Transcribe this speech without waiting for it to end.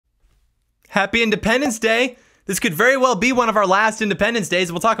Happy Independence Day! This could very well be one of our last Independence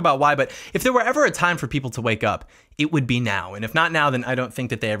Days. We'll talk about why, but if there were ever a time for people to wake up, it would be now. And if not now, then I don't think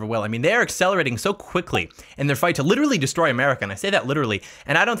that they ever will. I mean, they are accelerating so quickly in their fight to literally destroy America, and I say that literally,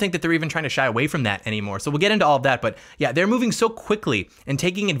 and I don't think that they're even trying to shy away from that anymore. So we'll get into all of that, but yeah, they're moving so quickly and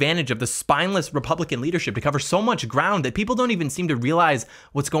taking advantage of the spineless Republican leadership to cover so much ground that people don't even seem to realize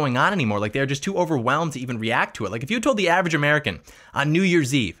what's going on anymore. Like, they're just too overwhelmed to even react to it. Like, if you told the average American on New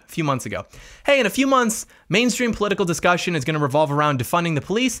Year's Eve a few months ago, hey, in a few months, mainstream political discussion is going to revolve around defunding the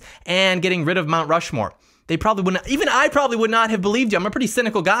police and getting rid of Mount Rushmore, they probably wouldn't, even I probably would not have believed you. I'm a pretty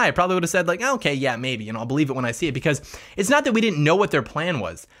cynical guy. I probably would have said like, okay, yeah, maybe, I'll believe it when I see it, because it's not that we didn't know what their plan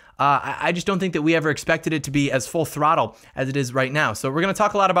was. I just don't think that we ever expected it to be as full throttle as it is right now. So we're going to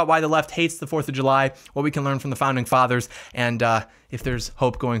talk a lot about why the left hates the 4th of July, what we can learn from the founding fathers, and if there's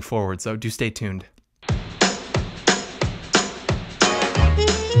hope going forward. So do stay tuned.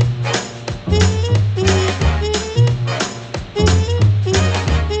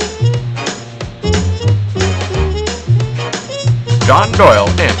 John Doyle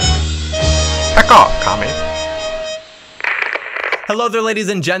in. Heck off, Commie. Hello there, ladies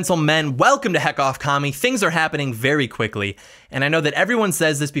and gentlemen. Welcome to Heck Off, Commie. Things are happening very quickly, and I know that everyone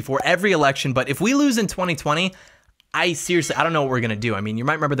says this before every election, but if we lose in 2020, I don't know what we're going to do. I mean, you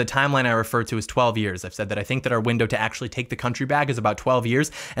might remember the timeline I referred to as 12 years. I've said that I think that our window to actually take the country back is about 12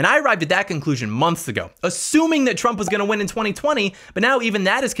 years. And I arrived at that conclusion months ago, assuming that Trump was going to win in 2020. But now even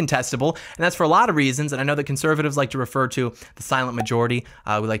that is contestable. And that's for a lot of reasons. And I know that conservatives like to refer to the silent majority.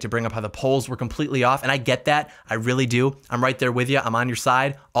 We like to bring up how the polls were completely off. And I get that. I really do. I'm right there with you. I'm on your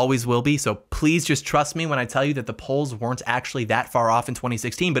side. Always will be. So please just trust me when I tell you that the polls weren't actually that far off in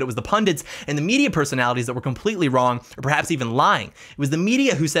 2016. But it was the pundits and the media personalities that were completely wrong, or perhaps even lying. It was the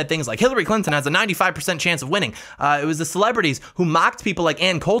media who said things like Hillary Clinton has a 95% chance of winning. It was the celebrities who mocked people like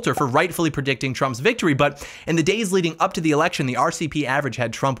Ann Coulter for rightfully predicting Trump's victory. But in the days leading up to the election, the RCP average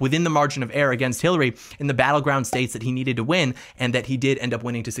had Trump within the margin of error against Hillary in the battleground states that he needed to win, and that he did end up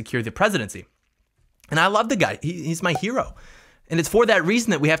winning to secure the presidency. And I love the guy. He's my hero. And it's for that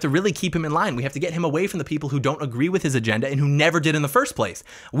reason that we have to really keep him in line. We have to get him away from the people who don't agree with his agenda and who never did in the first place.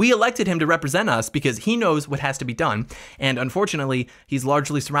 We elected him to represent us because he knows what has to be done. And unfortunately, he's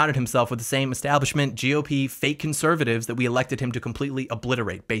largely surrounded himself with the same establishment, GOP, fake conservatives that we elected him to completely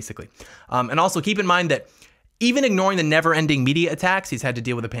obliterate, basically. And also keep in mind that even ignoring the never-ending media attacks, he's had to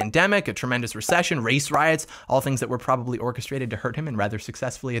deal with a pandemic, a tremendous recession, race riots, all things that were probably orchestrated to hurt him, and rather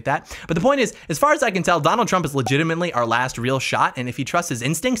successfully at that. But the point is, as far as I can tell, Donald Trump is legitimately our last real shot, and if he trusts his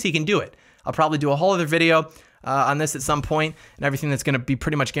instincts, he can do it. I'll probably do a whole other video on this at some point, and everything that's going to be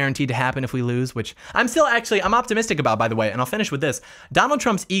pretty much guaranteed to happen if we lose, which I'm optimistic about, by the way. And I'll finish with this. Donald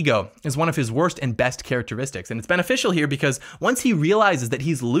Trump's ego is one of his worst and best characteristics, and it's beneficial here because once he realizes that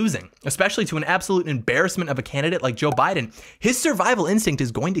he's losing, especially to an absolute embarrassment of a candidate like Joe Biden, his survival instinct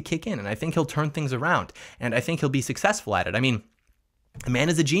is going to kick in, and I think he'll turn things around, and I think he'll be successful at it. I mean, the man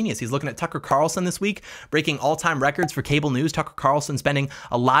is a genius. He's looking at Tucker Carlson this week, breaking all-time records for cable news. Tucker Carlson spending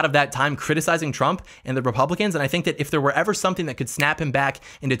a lot of that time criticizing Trump and the Republicans. And I think that if there were ever something that could snap him back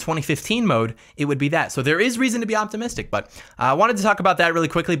into 2015 mode, it would be that. So there is reason to be optimistic. But I wanted to talk about that really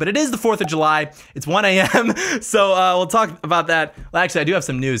quickly. But it is the 4th of July. It's 1 a.m. So we'll talk about that. Well, actually, I do have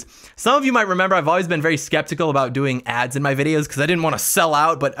some news. Some of you might remember I've always been very skeptical about doing ads in my videos because I didn't want to sell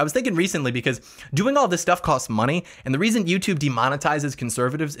out. But I was thinking recently, because doing all this stuff costs money. And the reason YouTube demonetizes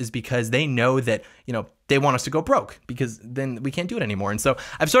conservatives is because they know that, they want us to go broke, because then we can't do it anymore. And so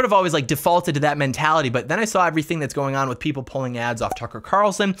I've sort of always defaulted to that mentality. But then I saw everything that's going on with people pulling ads off Tucker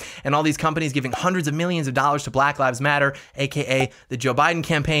Carlson and all these companies giving hundreds of millions of dollars to Black Lives Matter, aka the Joe Biden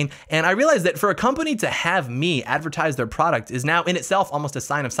campaign. And I realized that for a company to have me advertise their product is now in itself almost a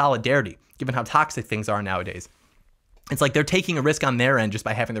sign of solidarity, given how toxic things are nowadays. It's like they're taking a risk on their end just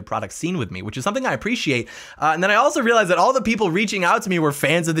by having their product seen with me, which is something I appreciate. And then I also realized that all the people reaching out to me were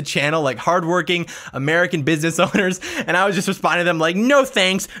fans of the channel, like hardworking American business owners. And I was just responding to them like, no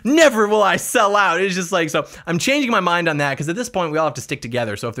thanks, never will I sell out. It's just like, so I'm changing my mind on that, because at this point we all have to stick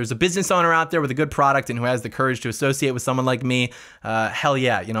together. So if there's a business owner out there with a good product and who has the courage to associate with someone like me, hell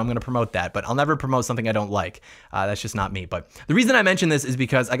yeah, I'm going to promote that. But I'll never promote something I don't like. That's just not me. But the reason I mention this is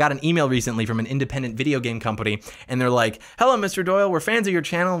because I got an email recently from an independent video game company, and they're like, hello, Mr. Doyle, we're fans of your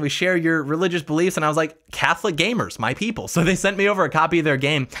channel and we share your religious beliefs. And I was like, Catholic gamers, my people. So they sent me over a copy of their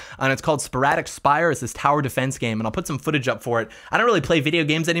game, and it's called Sporadic Spire. It's this tower defense game, and I'll put some footage up for it. I don't really play video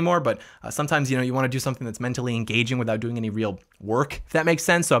games anymore, but sometimes, you want to do something that's mentally engaging without doing any real work, if that makes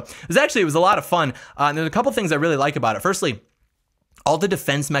sense. So it was a lot of fun. And there's a couple things I really like about it. Firstly, All the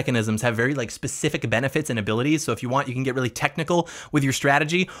defense mechanisms have very like specific benefits and abilities. So if you want, you can get really technical with your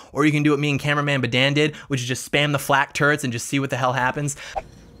strategy, or you can do what me and cameraman Badan did, which is just spam the flak turrets and just see what the hell happens.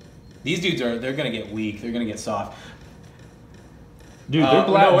 These dudes they're gonna get weak. They're gonna get soft. Dude, they're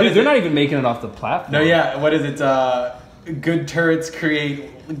black. Dude, they're not even making it off the platform. No, yeah. What is it? Good turrets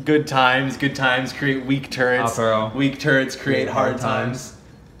create good times. Good times create weak turrets. Weak turrets create hard times.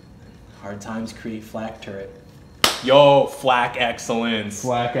 Hard times create flak turret. Yo, flak excellence.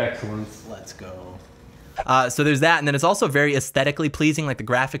 Flak excellence. Let's go. So there's that, and then it's also very aesthetically pleasing. Like the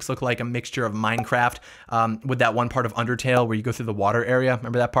graphics look like a mixture of Minecraft with that one part of Undertale where you go through the water area.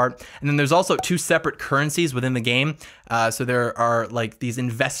 Remember that part? And then there's also 2 separate currencies within the game. So there are like these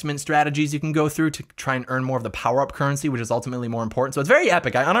investment strategies you can go through to try and earn more of the power-up currency, which is ultimately more important. So it's very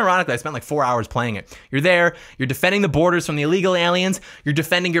epic. Unironically, I spent like 4 hours playing it. You're there, you're defending the borders from the illegal aliens, you're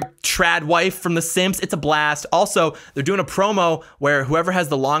defending your trad wife from the simps. It's a blast. Also, they're doing a promo where whoever has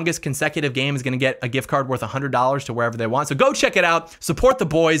the longest consecutive game is going to get a gift card worth $100 to wherever they want. So go check it out. Support the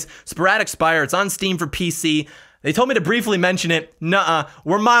boys. Sporadic Spire. It's on Steam for PC. They told me to briefly mention it. Nuh-uh.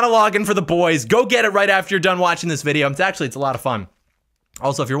 We're monologuing for the boys. Go get it right after you're done watching this video. It's a lot of fun.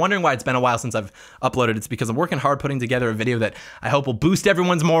 Also, if you're wondering why it's been a while since I've uploaded, it's because I'm working hard putting together a video that I hope will boost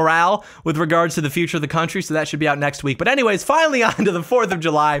everyone's morale with regards to the future of the country. So that should be out next week. But anyways, finally on to the 4th of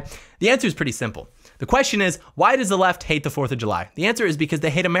July. The answer is pretty simple. The question is, why does the left hate the 4th of July? The answer is because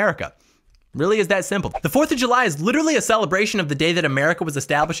they hate America. Really is that simple. The 4th of July is literally a celebration of the day that America was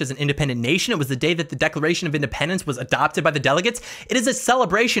established as an independent nation. It was the day that the Declaration of Independence was adopted by the delegates. It is a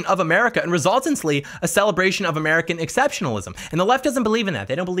celebration of America and resultantly a celebration of American exceptionalism. And the left doesn't believe in that.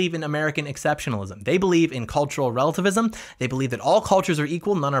 They don't believe in American exceptionalism. They believe in cultural relativism. They believe that all cultures are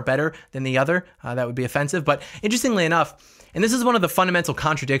equal, none are better than the other. That would be offensive. But interestingly enough, and this is one of the fundamental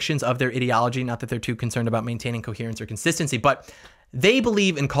contradictions of their ideology, not that they're too concerned about maintaining coherence or consistency, but they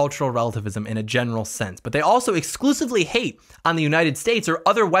believe in cultural relativism in a general sense, but they also exclusively hate on the United States or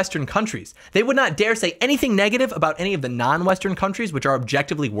other Western countries. They would not dare say anything negative about any of the non-Western countries, which are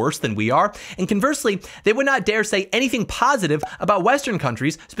objectively worse than we are. And conversely, they would not dare say anything positive about Western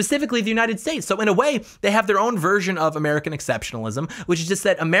countries, specifically the United States. So in a way, they have their own version of American exceptionalism, which is just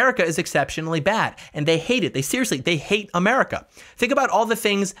that America is exceptionally bad, and they hate it. They hate America. Think about all the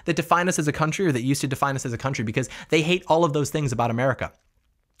things that define us as a country, or that used to define us as a country, because they hate all of those things about America.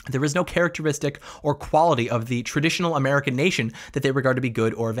 There is no characteristic or quality of the traditional American nation that they regard to be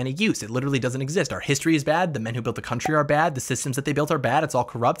good or of any use. It literally doesn't exist. Our history is bad. The men who built the country are bad. The systems that they built are bad. It's all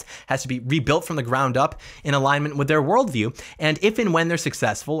corrupt. It has to be rebuilt from the ground up in alignment with their worldview. And if and when they're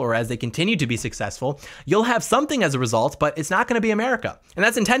successful, or as they continue to be successful, you'll have something as a result, but it's not going to be America. And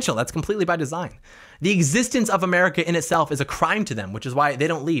that's intentional. That's completely by design. The existence of America in itself is a crime to them, which is why they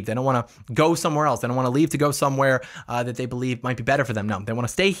don't leave. They don't want to go somewhere else. They don't want to leave to go somewhere that they believe might be better for them. No, they want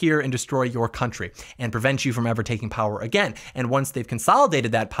to stay here and destroy your country and prevent you from ever taking power again. And once they've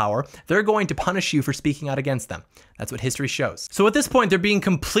consolidated that power, they're going to punish you for speaking out against them. That's what history shows. So at this point, they're being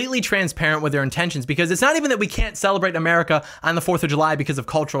completely transparent with their intentions, because it's not even that we can't celebrate America on the 4th of July because of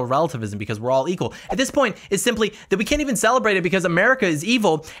cultural relativism, because we're all equal. At this point, it's simply that we can't even celebrate it because America is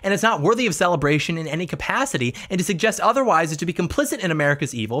evil and it's not worthy of celebration in any capacity, and to suggest otherwise is to be complicit in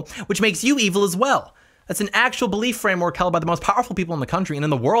America's evil, which makes you evil as well. That's an actual belief framework held by the most powerful people in the country and in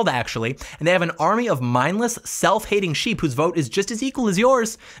the world, actually. And they have an army of mindless, self-hating sheep whose vote is just as equal as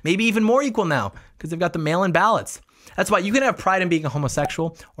yours, maybe even more equal now, because they've got the mail-in ballots. That's why you can have pride in being a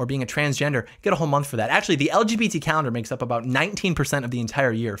homosexual or being a transgender. Get a whole month for that. Actually, the LGBT calendar makes up about 19% of the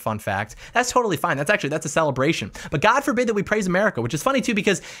entire year, fun fact. That's totally fine. That's a celebration. But God forbid that we praise America, which is funny too,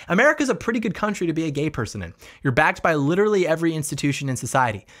 because America's a pretty good country to be a gay person in. You're backed by literally every institution in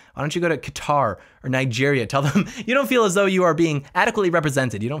society. Why don't you go to Qatar or Nigeria? Tell them you don't feel as though you are being adequately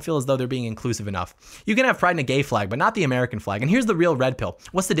represented. You don't feel as though they're being inclusive enough. You can have pride in a gay flag, but not the American flag. And here's the real red pill.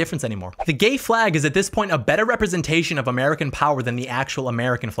 What's the difference anymore? The gay flag is at this point a better representation of American power than the actual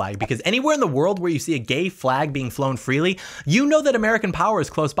American flag, because anywhere in the world where you see a gay flag being flown freely, you know that American power is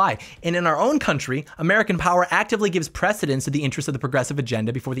close by. And in our own country, American power actively gives precedence to the interests of the progressive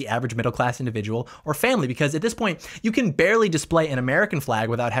agenda before the average middle-class individual or family, because at this point, you can barely display an American flag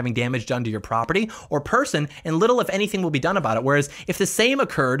without having damage done to your property or person, and little if anything will be done about it. Whereas if the same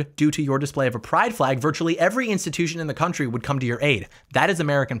occurred due to your display of a pride flag, virtually every institution in the country would come to your aid. That is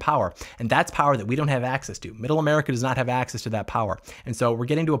American power, and that's power that we don't have access to. Middle America does not have access to that power. And so we're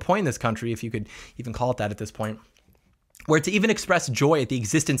getting to a point in this country, if you could even call it that at this point, where to even express joy at the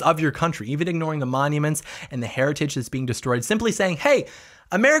existence of your country, even ignoring the monuments and the heritage that's being destroyed, simply saying, hey,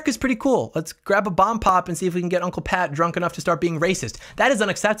 America's pretty cool. Let's grab a bomb pop and see if we can get Uncle Pat drunk enough to start being racist. That is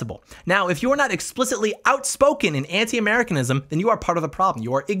unacceptable. Now, if you are not explicitly outspoken in anti-Americanism, then you are part of the problem.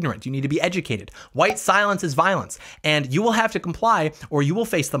 You are ignorant. You need to be educated. White silence is violence, and you will have to comply or you will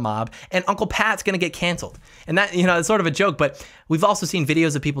face the mob, and Uncle Pat's going to get canceled. And that, it's sort of a joke, but we've also seen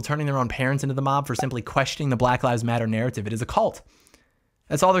videos of people turning their own parents into the mob for simply questioning the Black Lives Matter narrative. It is a cult.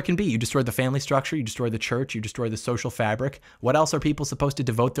 That's all there can be. You destroy the family structure, you destroy the church, you destroy the social fabric. What else are people supposed to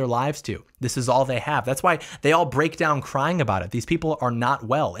devote their lives to? This is all they have. That's why they all break down crying about it. These people are not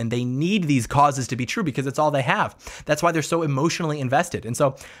well, and they need these causes to be true because it's all they have. That's why they're so emotionally invested. And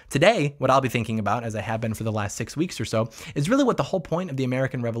so today, what I'll be thinking about, as I have been for the last 6 weeks or so, is really what the whole point of the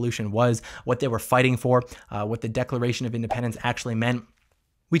American Revolution was, what they were fighting for, what the Declaration of Independence actually meant.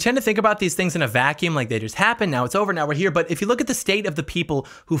 We tend to think about these things in a vacuum, like they just happened, now it's over, now we're here. But if you look at the state of the people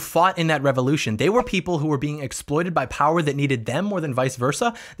who fought in that revolution, they were people who were being exploited by power that needed them more than vice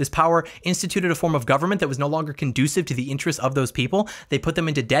versa. This power instituted a form of government that was no longer conducive to the interests of those people. They put them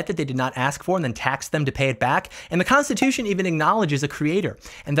into debt that they did not ask for and then taxed them to pay it back. And the Constitution even acknowledges a creator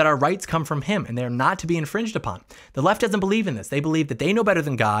and that our rights come from him and they are not to be infringed upon. The left doesn't believe in this. They believe that they know better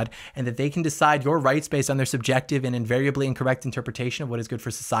than God and that they can decide your rights based on their subjective and invariably incorrect interpretation of what is good for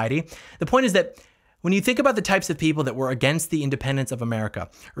society. The point is that when you think about the types of people that were against the independence of America,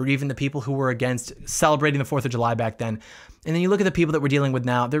 or even the people who were against celebrating the 4th of July back then, and then you look at the people that we're dealing with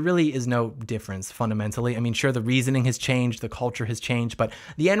now, there really is no difference fundamentally. I mean, sure, the reasoning has changed, the culture has changed, but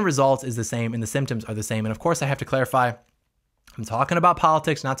the end result is the same and the symptoms are the same. And of course, I have to clarify, I'm talking about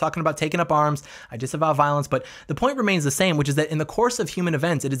politics, not talking about taking up arms. I disavow violence, but the point remains the same, which is that in the course of human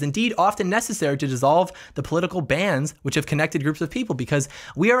events, it is indeed often necessary to dissolve the political bands which have connected groups of people, because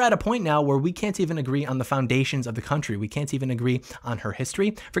we are at a point now where we can't even agree on the foundations of the country. We can't even agree on her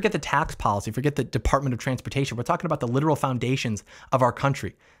history. Forget the tax policy, forget the Department of Transportation. We're talking about the literal foundations of our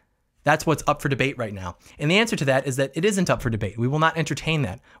country. That's what's up for debate right now. And the answer to that is that it isn't up for debate. We will not entertain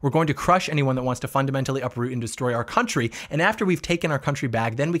that. We're going to crush anyone that wants to fundamentally uproot and destroy our country. And after we've taken our country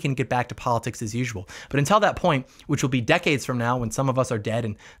back, then we can get back to politics as usual. But until that point, which will be decades from now when some of us are dead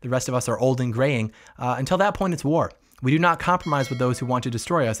and the rest of us are old and graying, until that point, it's war. We do not compromise with those who want to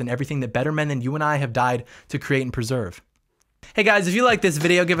destroy us and everything that better men than you and I have died to create and preserve. Hey guys, if you like this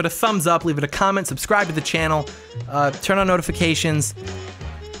video, give it a thumbs up, leave it a comment, subscribe to the channel, turn on notifications,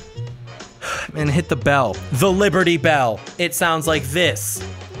 and hit the bell. The Liberty Bell. It sounds like this.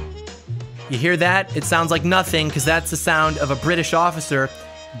 You hear that? It sounds like nothing, because that's the sound of a British officer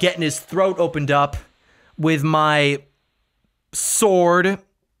getting his throat opened up with my sword.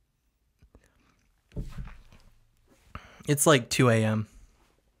 It's like 2 a.m.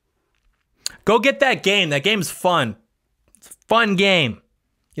 Go get that game. That game's fun. It's a fun game.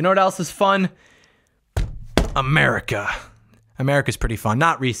 You know what else is fun? America. America's pretty fun.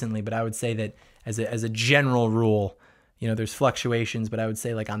 Not recently, but I would say that as a general rule, there's fluctuations, but I would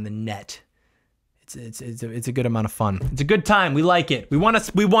say like on the net, it's a good amount of fun. It's a good time. We like it. We want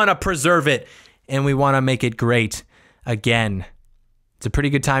to preserve it, and we want to make it great again. It's a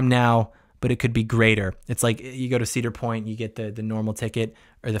pretty good time now, but it could be greater. It's like you go to Cedar Point, you get the normal ticket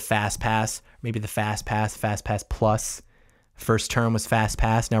or the Fast Pass, maybe the Fast Pass Plus. First term was Fast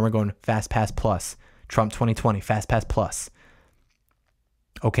Pass. Now we're going Fast Pass Plus. Trump 2020, Fast Pass Plus.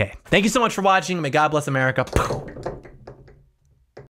 Okay. Thank you so much for watching. May God bless America.